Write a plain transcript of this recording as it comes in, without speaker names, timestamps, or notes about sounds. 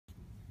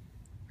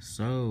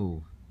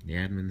So, the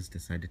admins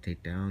decide to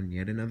take down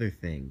yet another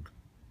thing.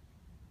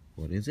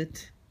 What is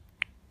it?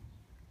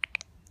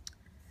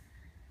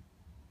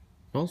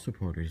 False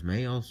reporters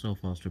may also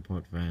false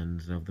report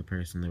friends of the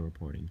person they're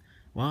reporting.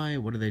 Why?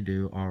 What do they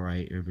do?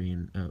 Alright, you're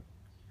being...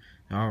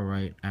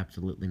 Alright,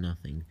 absolutely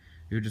nothing.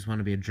 You just want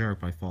to be a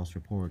jerk by false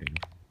reporting.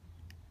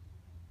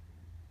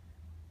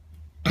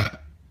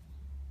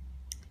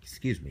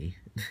 Excuse me.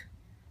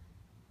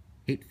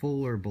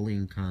 Hateful or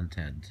bullying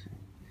content.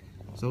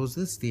 So is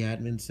this the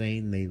admin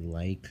saying they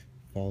like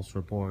false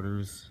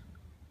reporters?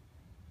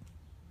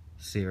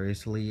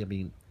 Seriously? I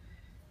mean,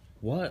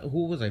 what?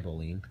 Who was I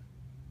bullying?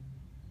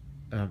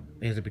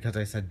 Is it because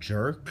I said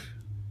jerk?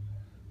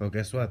 Well,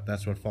 guess what?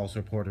 That's what false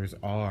reporters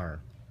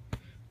are.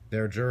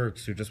 They're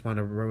jerks who just want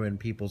to ruin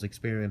people's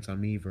experience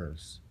on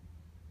Miiverse.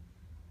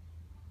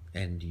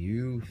 And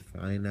you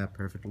find that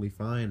perfectly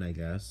fine, I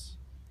guess.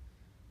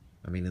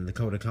 I mean, in the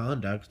code of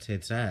conduct,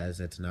 it says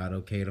it's not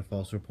okay to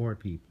false report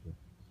people.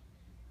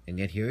 And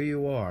yet here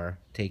you are,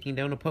 taking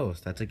down a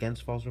post that's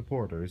against false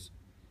reporters,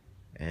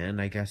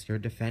 and I guess you're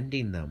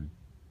defending them.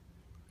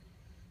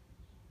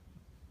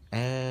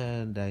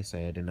 And I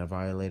say I did not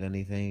violate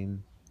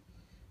anything.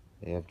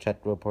 They have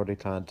checked reported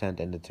content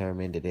and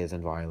determined it is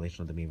in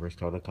violation of the Miiverse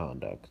code of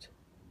conduct.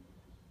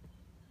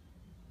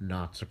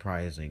 Not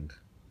surprising.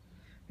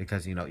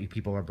 Because, you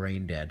people are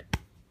brain dead.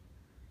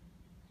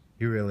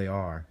 You really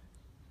are.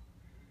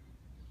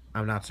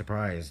 I'm not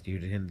surprised. You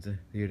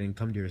didn't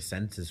come to your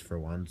senses for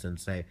once and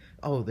say,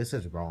 oh, this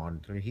is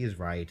wrong. He's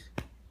right.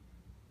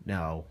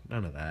 No,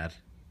 none of that.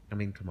 I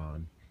mean, come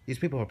on. These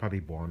people are probably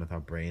born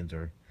without brains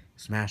or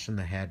smashed in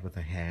the head with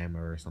a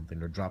hammer or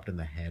something, or dropped in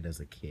the head as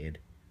a kid.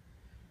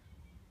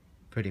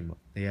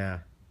 Yeah.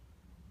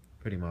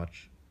 Pretty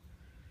much.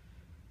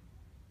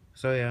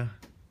 So yeah.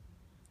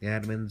 The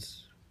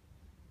admins,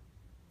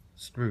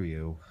 screw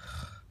you.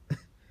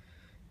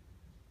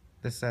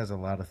 This says a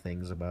lot of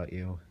things about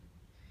you.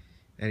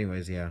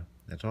 Anyways, yeah,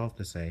 that's all I have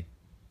to say.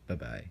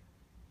 Bye-bye.